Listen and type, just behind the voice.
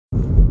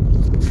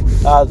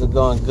How's it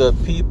going, good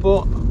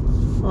people?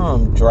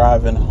 I'm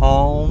driving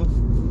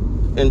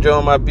home,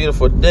 enjoying my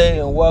beautiful day,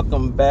 and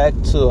welcome back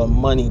to a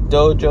Money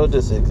Dojo.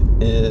 This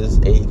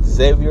is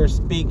Xavier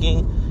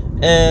speaking,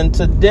 and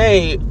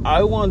today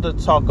I want to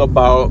talk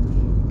about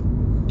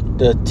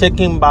the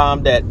ticking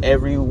bomb that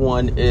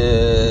anyone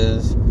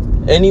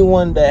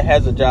that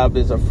has a job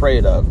is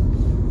afraid of,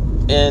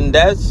 and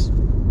that's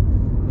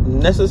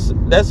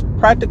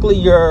practically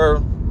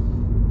your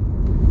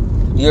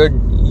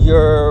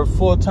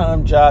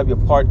full-time job, your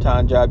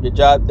part-time job, your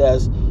job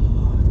that's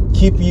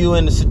keep you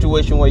in a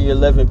situation where you're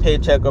living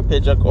paycheck or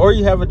paycheck, or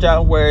you have a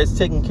job where it's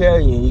taking care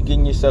of you and you're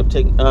getting yourself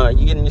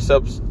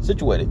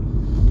situated.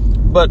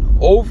 But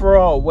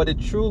overall, what it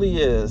truly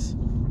is,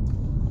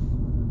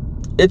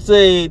 it's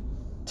a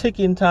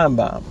ticking time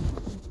bomb.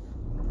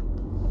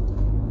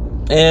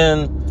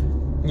 And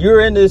you're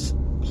in this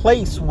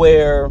place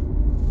where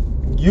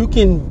you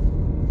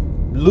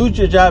can lose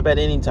your job at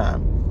any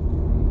time.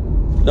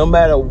 No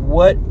matter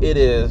what it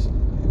is,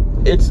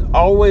 it's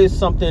always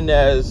something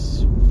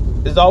is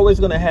always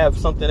going to have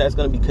something that's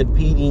going to be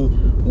competing.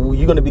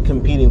 You're going to be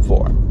competing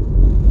for.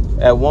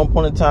 At one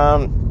point in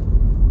time,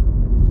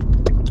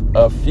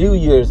 a few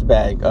years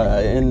back,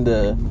 in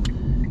the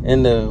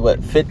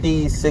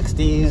 50s,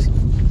 60s,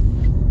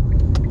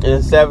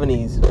 and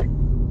 70s,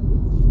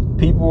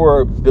 people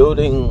were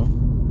building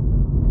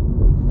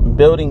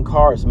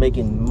cars,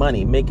 making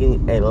money,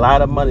 making a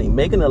lot of money,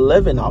 making a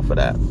living off of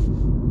that.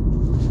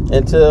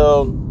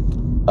 Until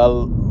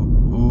a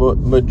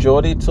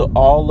majority to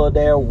all of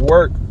their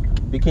work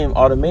became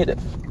automated.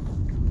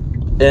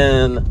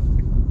 And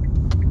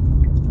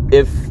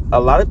if a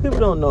lot of people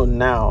don't know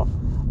now,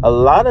 a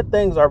lot of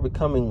things are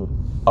becoming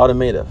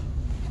automated.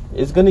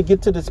 It's going to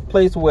get to this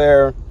place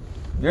where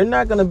you're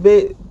not going to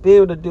be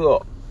able to do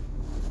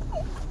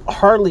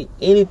hardly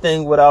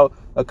anything without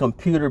a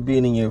computer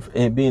being in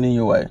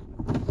your way.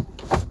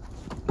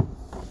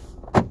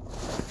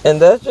 And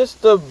that's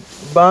just the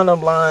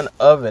bottom line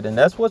of it. And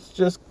that's what's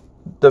just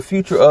the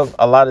future of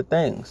a lot of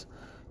things.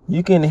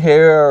 You can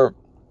hear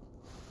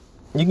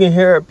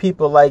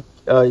people like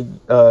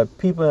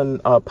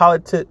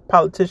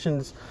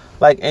politicians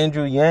like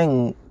Andrew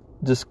Yang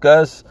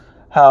discuss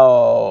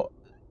how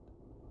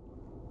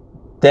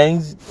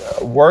things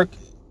work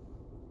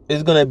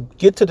is going to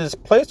get to this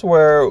place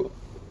where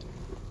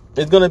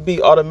it's going to be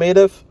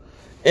automated,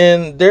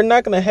 and they're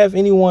not going to have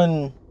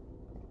anyone.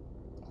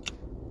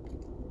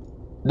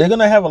 They're going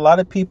to have a lot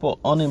of people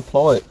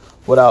unemployed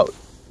without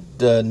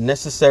the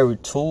necessary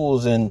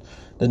tools and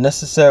the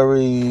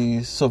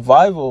necessary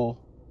survival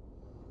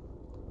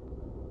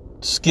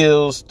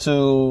skills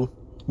to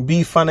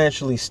be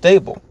financially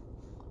stable.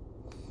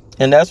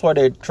 And that's why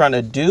they're trying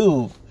to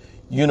do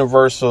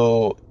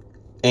universal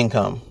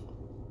income.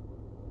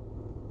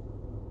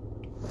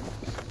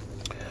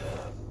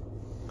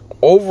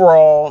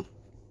 Overall,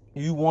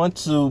 you want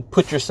to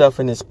put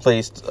yourself in this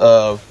place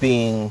of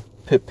being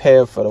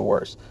prepared for the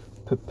worst.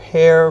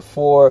 Prepare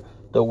for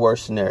the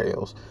worst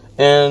scenarios.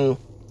 And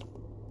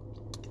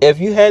if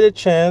you had a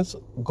chance,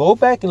 go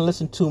back and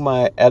listen to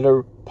my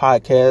other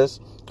podcast.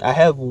 I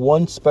have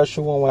one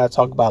special one when I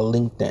talk about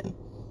LinkedIn.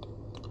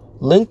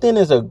 LinkedIn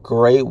is a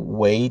great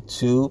way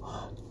to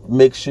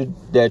make sure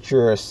that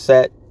you're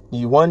set.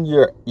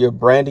 You're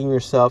branding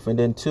yourself, and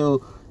then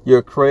two,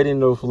 you're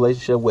creating a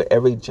relationship with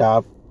every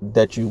job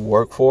that you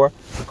work for.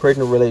 You're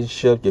creating a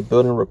relationship, you're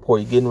building a rapport,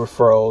 you're getting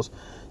referrals,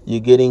 you're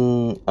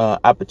getting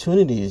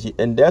opportunities.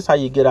 And that's how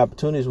you get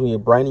opportunities, when you're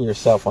branding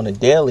yourself on a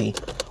daily.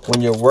 When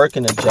you're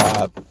working a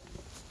job,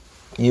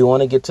 you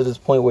want to get to this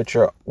point where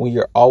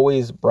you're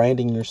always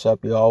branding yourself.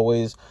 You're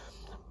always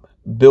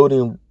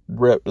building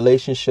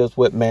relationships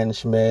with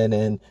management,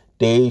 and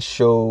they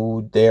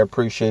show their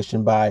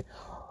appreciation by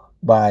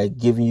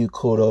giving you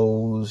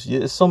kudos.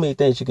 There's so many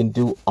things you can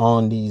do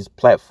on these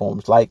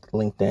platforms like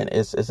LinkedIn.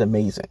 It's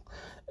amazing.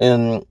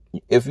 And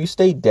if you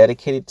stay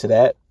dedicated to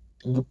that,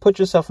 you put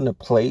yourself in a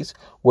place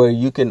where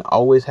you can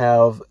always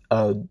have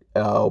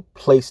a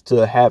place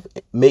to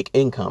make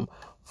income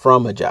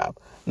from a job.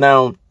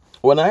 Now,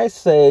 when I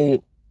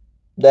say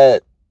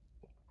that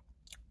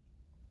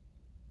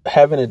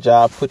having a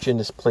job puts you in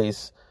this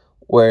place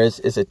where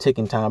it's a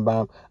ticking time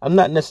bomb, I'm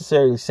not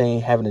necessarily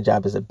saying having a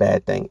job is a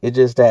bad thing. It's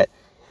just that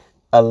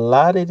a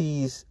lot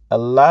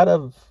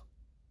of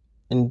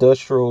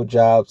industrial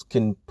jobs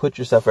can put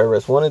yourself at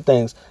risk. One of the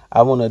things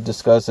I want to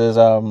discuss is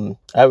I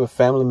have a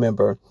family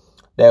member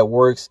that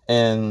works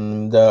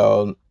in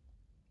as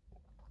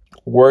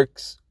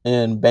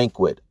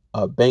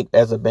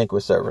a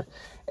banquet server,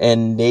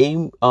 and they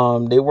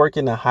work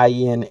in a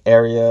high-end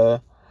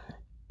area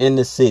in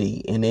the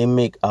city, and they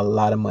make a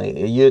lot of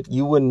money.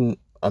 You wouldn't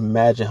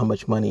imagine how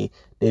much money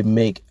they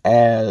make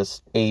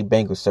as a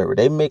banquet server.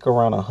 They make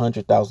around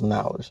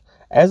 $100,000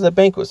 as a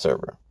banquet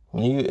server.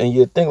 And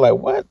you think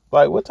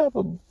what type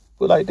of,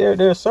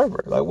 they're a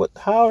server.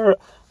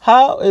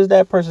 How is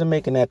that person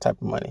making that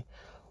type of money?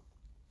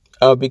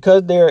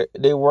 Because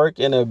they work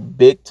in a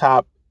big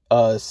top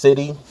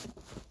city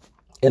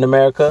in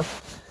America,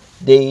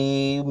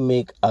 they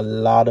make a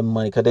lot of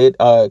money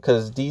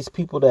because these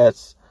people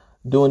that's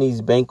doing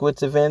these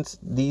banquets events,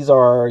 these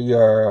are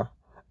your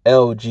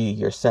LG,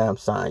 your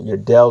Samsung, your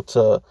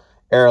Delta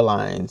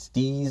Airlines.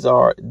 These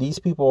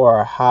people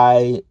are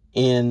high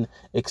end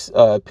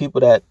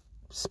people that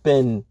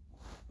spend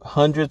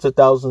hundreds of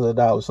thousands of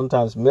dollars,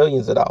 sometimes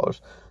millions of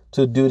dollars,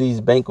 to do these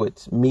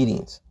banquets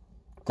meetings,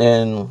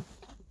 and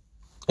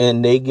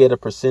they get a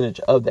percentage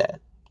of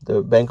that.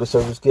 The banquet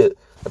service get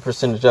a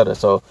percentage of it.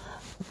 So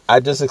I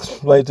just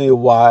explained to you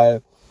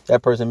why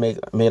that person made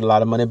a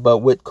lot of money. But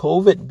with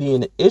COVID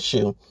being an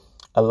issue,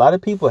 a lot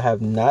of people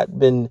have not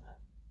been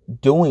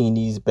doing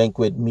these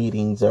banquet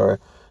meetings or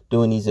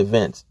doing these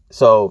events.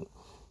 So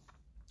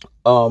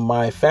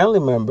my family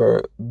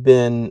member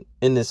been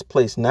in this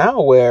place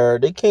now where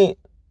they're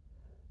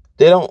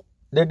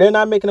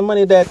not making the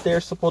money that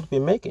they're supposed to be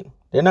making.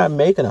 They're not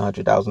making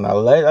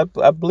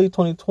 $100,000. I believe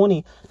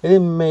 2020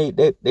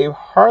 they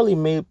hardly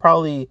made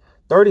probably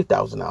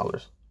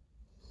 $30,000.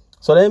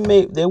 So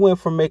they went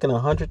from making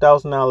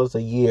 $100,000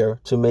 a year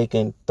to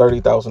making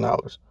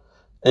 $30,000.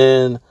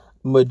 And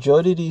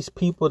majority of these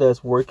people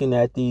that's working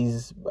at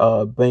these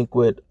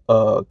banquet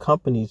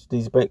companies,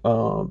 these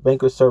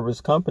banquet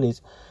service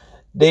companies,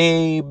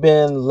 they've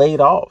been laid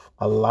off.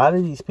 A lot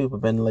of these people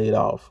have been laid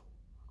off.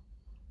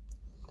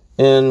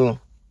 And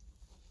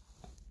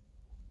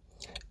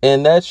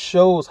that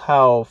shows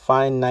how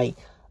finite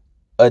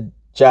a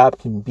job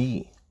can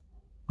be.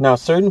 Now,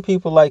 certain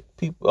people like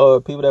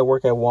people that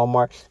work at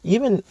Walmart,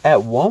 even at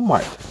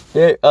Walmart,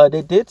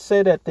 they did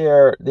say that they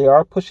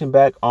are pushing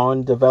back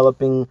on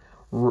developing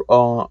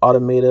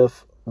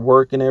automotive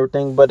work and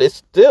everything, but it's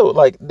still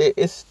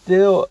it's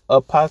still a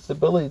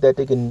possibility that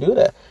they can do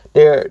that.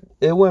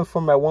 It went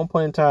from at one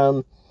point in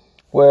time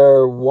where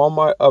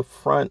Walmart up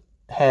front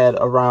had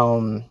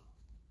around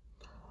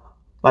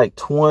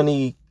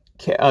 20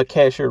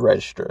 cashier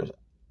registers.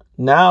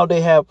 Now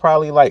they have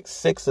probably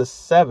 6 or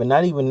 7,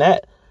 not even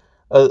that.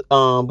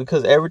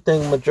 Because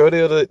majority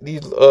of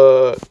these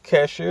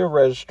cashier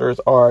registers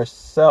are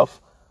self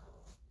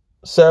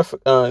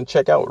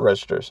checkout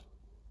registers,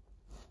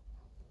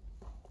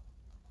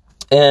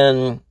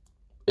 and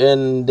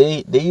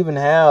they even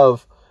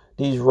have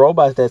these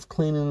robots that's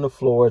cleaning the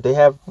floor. They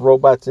have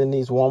robots in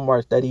these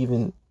Walmarts that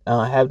even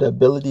have the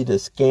ability to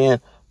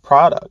scan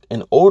product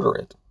and order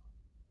it.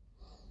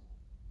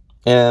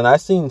 And I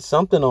seen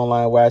something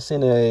online where I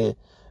seen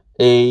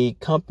a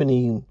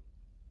company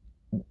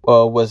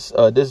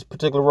this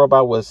particular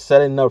robot was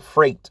setting up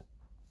freight.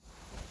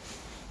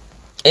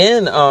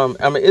 And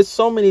it's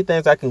so many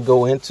things I can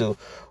go into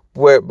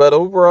but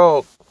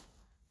overall,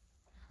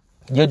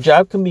 your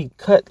job can be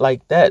cut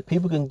like that.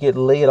 People can get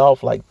laid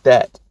off like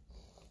that.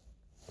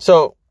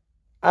 So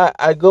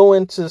I go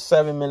into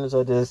 7 minutes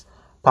of this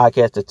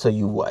podcast to tell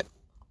you what.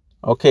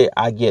 Okay,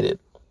 I get it.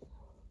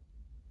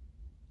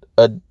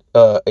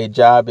 A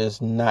job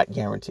is not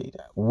guaranteed.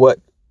 What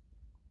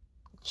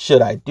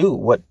should I do?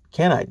 What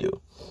can I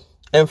do?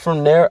 And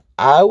from there,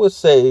 I would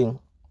say,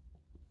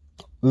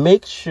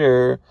 make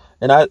sure,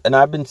 and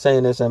I've been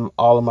saying this in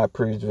all of my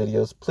previous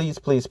videos, please,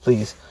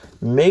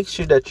 make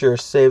sure that you're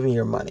saving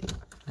your money.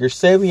 You're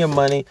saving your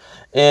money,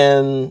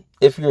 and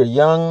if you're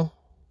young,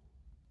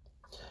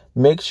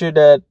 make sure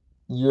that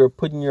you're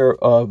putting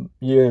you're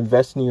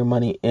investing your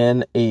money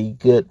in a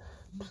good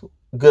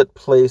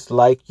place,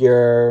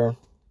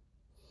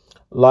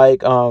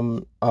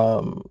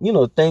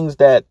 things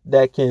that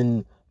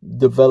can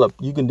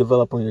you can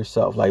develop on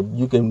yourself. Like,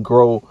 you can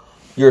grow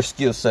your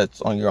skill sets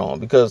on your own,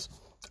 because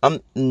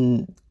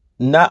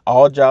not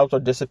all jobs are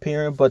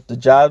disappearing, but the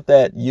job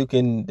that you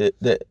can,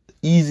 the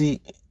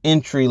easy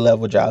entry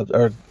level jobs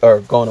are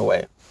going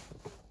away.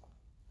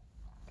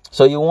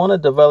 So you want to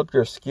develop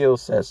your skill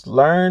sets,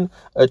 learn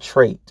a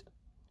trait.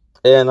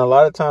 And a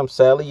lot of times,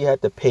 sadly, you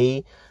have to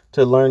pay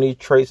to learn these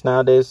traits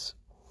nowadays.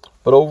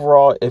 But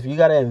overall, if you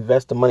got to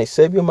invest the money,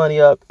 save your money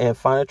up and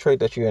find a trait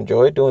that you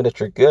enjoy doing, that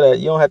you're good at.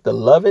 You don't have to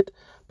love it,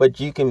 but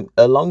you can,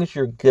 as long as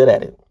you're good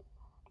at it,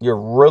 you're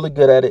really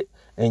good at it,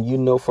 and you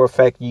know for a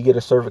fact you get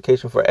a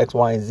certification for X,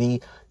 Y, and Z,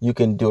 you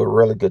can do a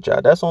really good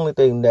job. That's the only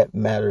thing that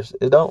matters.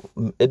 It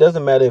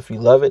doesn't matter if you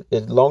love it.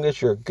 As long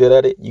as you're good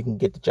at it, you can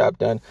get the job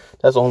done.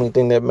 That's the only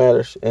thing that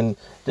matters. And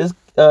because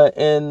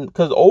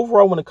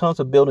overall, when it comes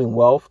to building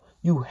wealth,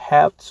 you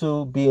have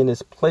to be in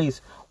this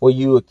place where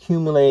you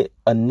accumulate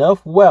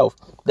enough wealth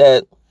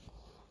that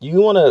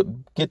you want to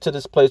get to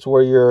this place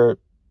where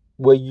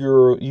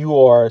you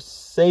are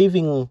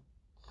saving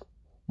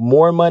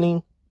more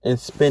money and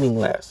spending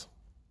less.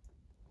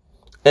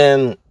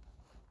 And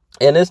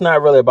it's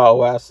not really about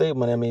why I save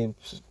money. I mean,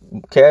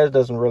 cash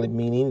doesn't really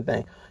mean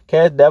anything.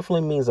 Cash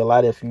definitely means a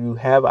lot if you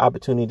have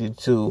opportunity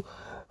to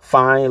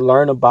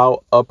learn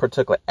about a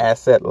particular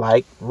asset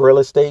like real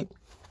estate,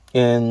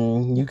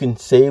 and you can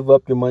save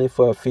up your money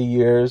for a few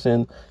years,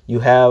 and you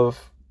have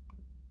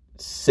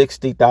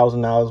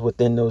 $60,000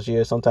 within those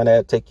years. Sometimes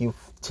that'll take you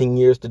 10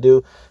 years to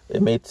do.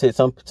 It may take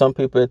some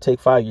people, it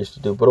take 5 years to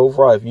do. But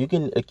overall, if you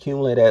can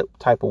accumulate that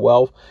type of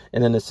wealth,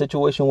 and in a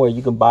situation where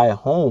you can buy a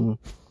home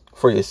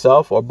for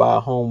yourself, or buy a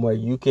home where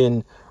you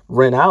can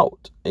rent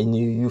out and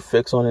you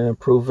fix on it,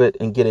 improve it,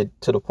 and get it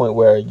to the point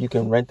where you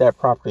can rent that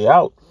property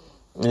out,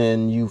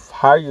 and you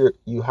hire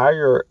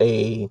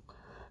a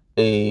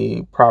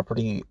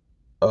property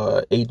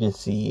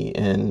agency,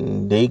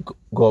 and they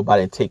go about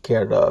it and take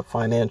care of the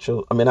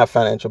financial, I mean not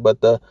financial, but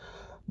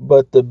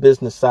the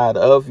business side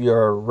of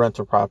your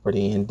rental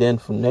property. And then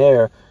from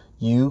there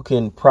you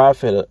can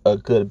profit a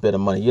good bit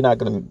of money. You're not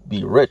going to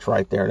be rich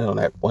right there on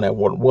that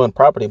one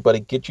property, but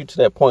it gets you to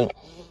that point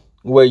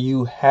where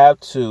you have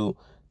to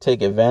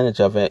take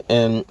advantage of it.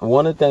 And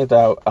one of the things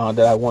that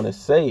I want to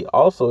say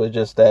also is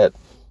just that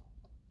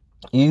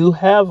you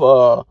have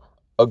a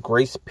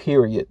grace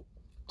period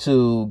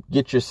to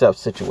get yourself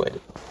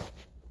situated.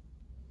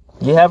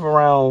 You have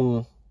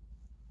around,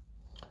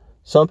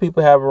 some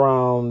people have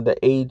around the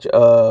age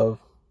of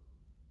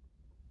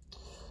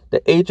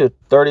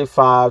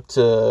 35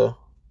 to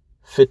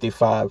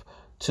 55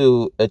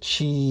 to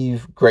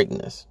achieve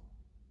greatness.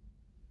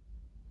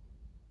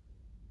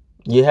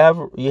 You had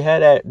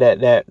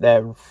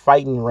that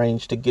fighting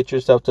range to get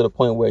yourself to the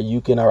point where you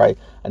can, all right,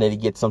 I need to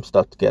get some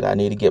stuff together. I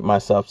need to get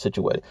myself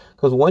situated.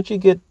 Because once you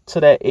get to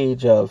that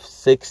age of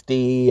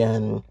 60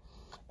 and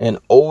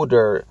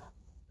older,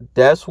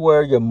 that's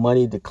where your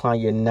money decline.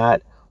 You're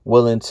not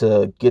willing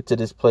to get to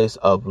this place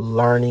of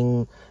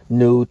learning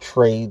new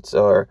trades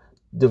or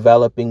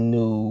developing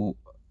new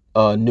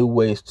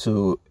ways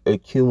to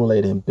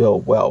accumulate and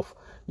build wealth.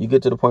 You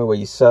get to the point where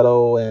you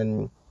settle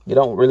and you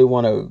don't really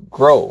want to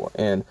grow.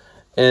 And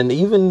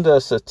even the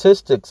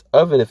statistics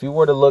of it, if you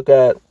were to look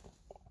at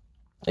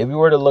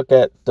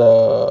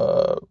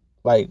the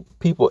like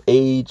people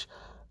age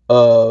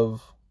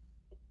of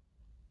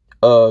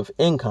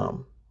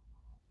income,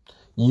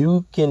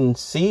 you can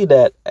see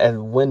that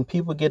when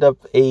people get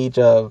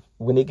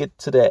when they get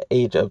to that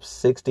age of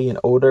 60 and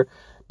older,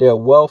 their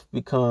wealth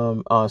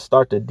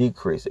start to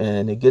decrease,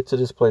 and they get to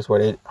this place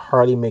where they're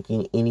hardly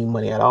making any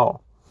money at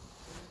all.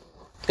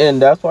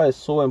 And that's why it's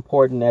so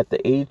important at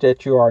the age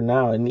that you are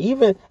now. And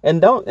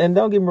don't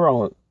get me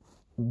wrong,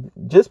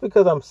 just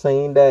because I'm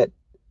saying that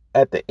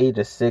at the age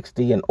of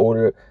 60 and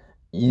older,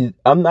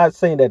 I'm not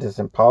saying that it's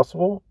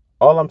impossible.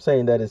 All I'm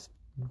saying that it's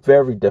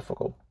very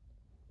difficult.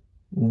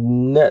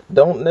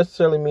 Don't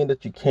necessarily mean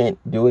that you can't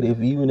do it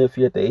even if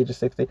you're at the age of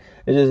 60.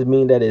 It just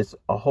means that it's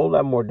a whole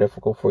lot more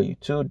difficult for you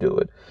to do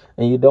it.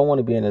 And you don't want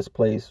to be in this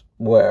place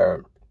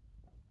where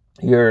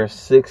you're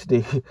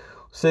 60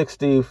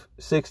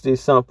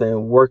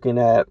 something working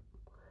at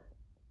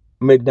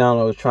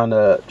McDonald's trying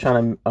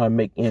to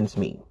make ends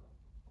meet.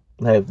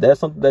 Like, if that's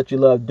something that you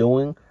love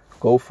doing,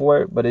 go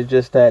for it. But it's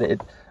just that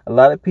a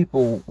lot of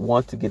people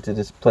want to get to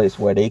this place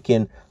where they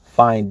can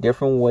find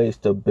different ways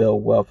to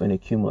build wealth and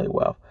accumulate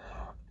wealth.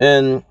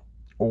 And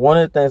one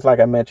of the things, like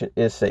I mentioned,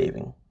 is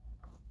saving.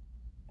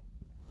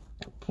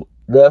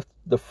 The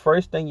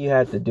first thing you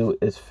have to do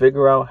is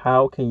figure out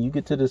how can you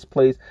get to this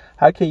place.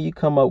 How can you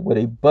come up with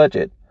a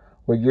budget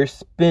where you're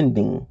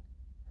spending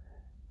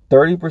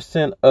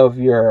 30% of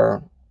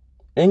your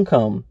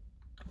income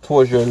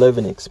towards your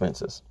living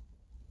expenses?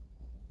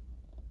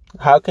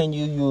 How can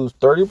you use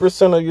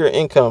 30% of your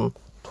income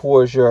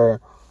towards your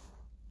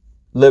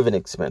living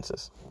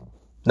expenses?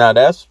 Now,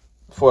 that's,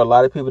 for a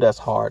lot of people, that's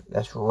hard.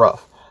 That's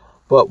rough.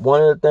 But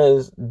one of the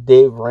things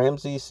Dave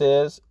Ramsey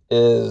says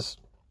is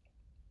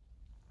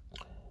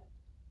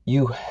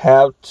you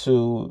have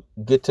to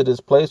get to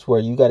this place where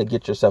you got to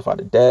get yourself out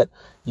of debt.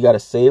 You got to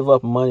save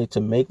up money to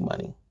make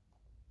money,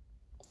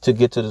 to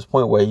get to this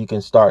point where you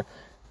can start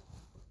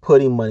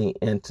putting money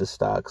into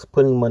stocks,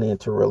 putting money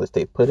into real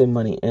estate, putting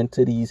money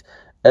into these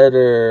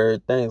other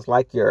things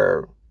like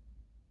your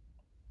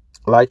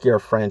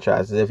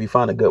franchises, if you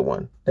find a good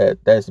one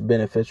that's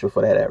beneficial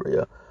for that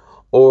area,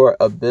 or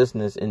a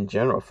business in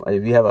general.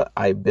 If you have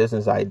a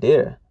business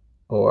idea,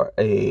 or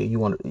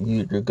you're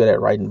good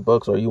at writing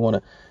books, or you want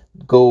to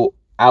go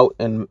out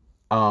and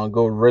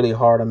go really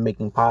hard on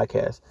making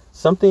podcasts,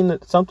 something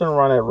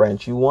around that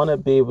range. You want to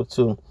be able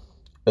to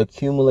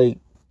accumulate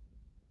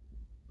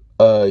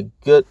a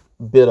good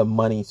bit of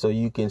money so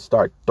you can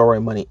start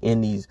throwing money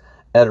in these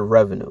other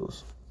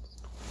revenues.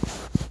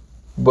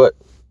 But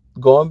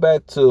going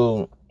back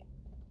to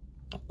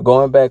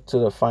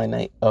the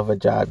finite of a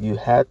job, you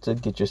have to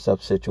get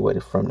yourself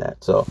situated from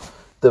that. So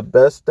the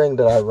best thing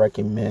that I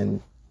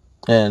recommend,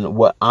 and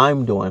what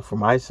I'm doing for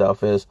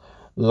myself, is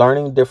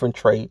learning different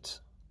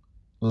traits,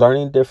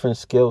 learning different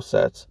skill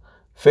sets,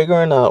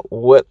 figuring out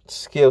what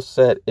skill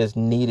set is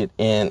needed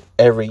in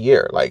every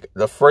year. Like,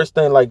 the first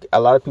thing, like a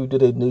lot of people do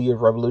the New Year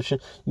resolution,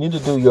 you need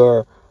to do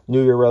your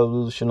New Year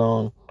resolution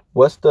on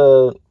what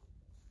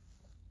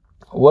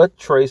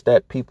traits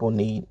that people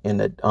need in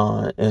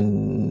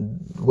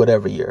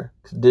whatever year.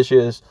 This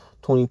year is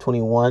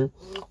 2021.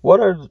 What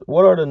are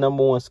the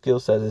number one skill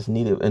sets that's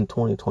needed in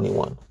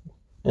 2021?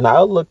 And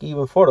I'll look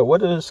even further.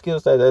 What are the skill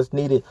sets that's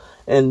needed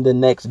in the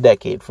next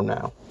decade from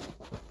now?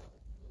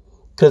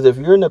 Because if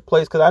you're in a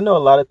place, because I know a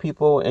lot of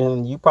people,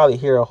 and you probably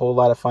hear a whole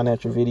lot of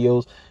financial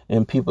videos,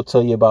 and people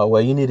tell you about,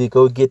 well, you need to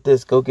go get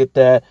this, go get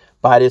that,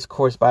 buy this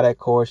course, buy that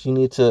course. You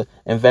need to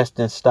invest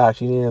in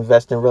stocks. You need to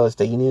invest in real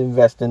estate. You need to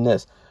invest in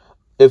this.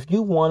 If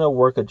you want to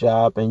work a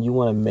job and you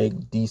want to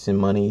make decent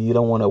money, you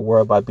don't want to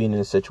worry about being in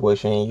a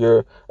situation and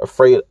you're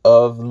afraid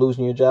of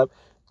losing your job,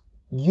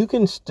 you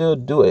can still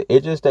do it.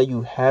 It's just that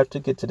you have to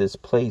get to this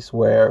place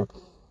where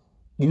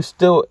you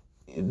still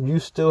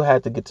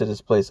have to get to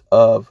this place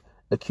of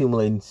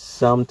accumulating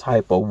some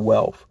type of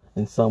wealth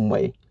in some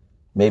way.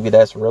 Maybe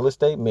that's real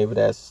estate, maybe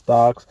that's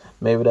stocks,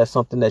 maybe that's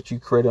something that you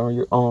created on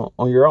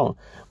your own.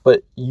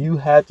 But you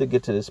have to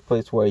get to this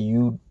place where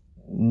you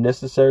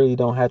necessarily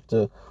don't have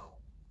to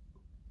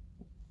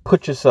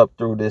put yourself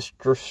through this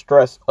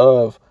stress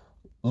of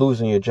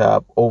losing your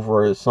job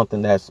over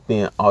something that's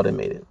being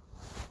automated.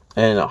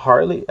 And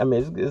hardly,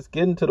 it's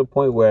getting to the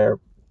point where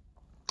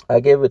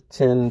I gave it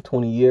 10,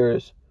 20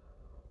 years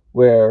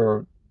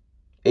where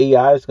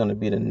AI is going to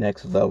be the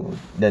next level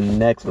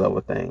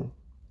thing.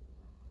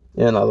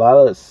 And a lot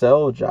of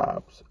sales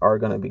jobs are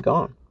going to be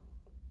gone.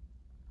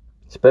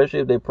 Especially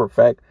if they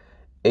perfect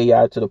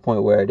AI to the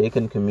point where they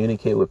can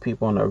communicate with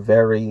people in a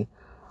very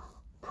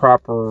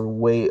proper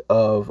way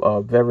of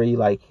very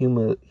like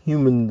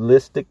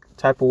humanistic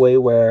type of way,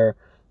 where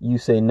you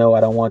say, no, I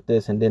don't want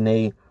this. And then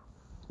they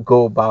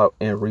go about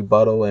and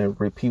rebuttal and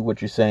repeat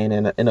what you're saying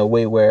in a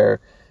way where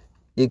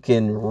it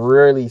can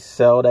really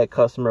sell that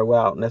customer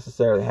without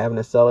necessarily having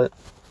to sell it.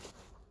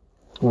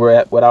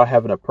 Without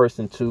having a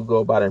person to go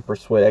about and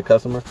persuade that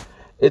customer.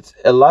 It's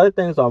a lot of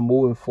things are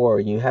moving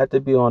forward. You have to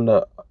be on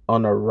the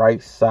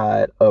right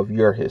side of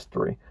your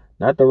history.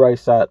 Not the right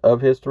side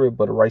of history,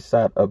 but the right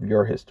side of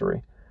your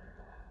history.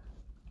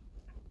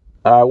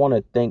 I want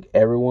to thank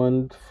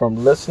everyone from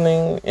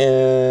listening,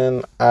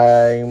 and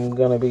I'm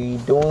going to be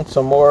doing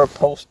some more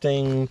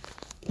posting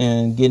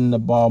and getting the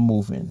ball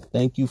moving.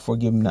 Thank you for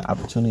giving the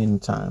opportunity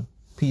and time.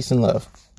 Peace and love.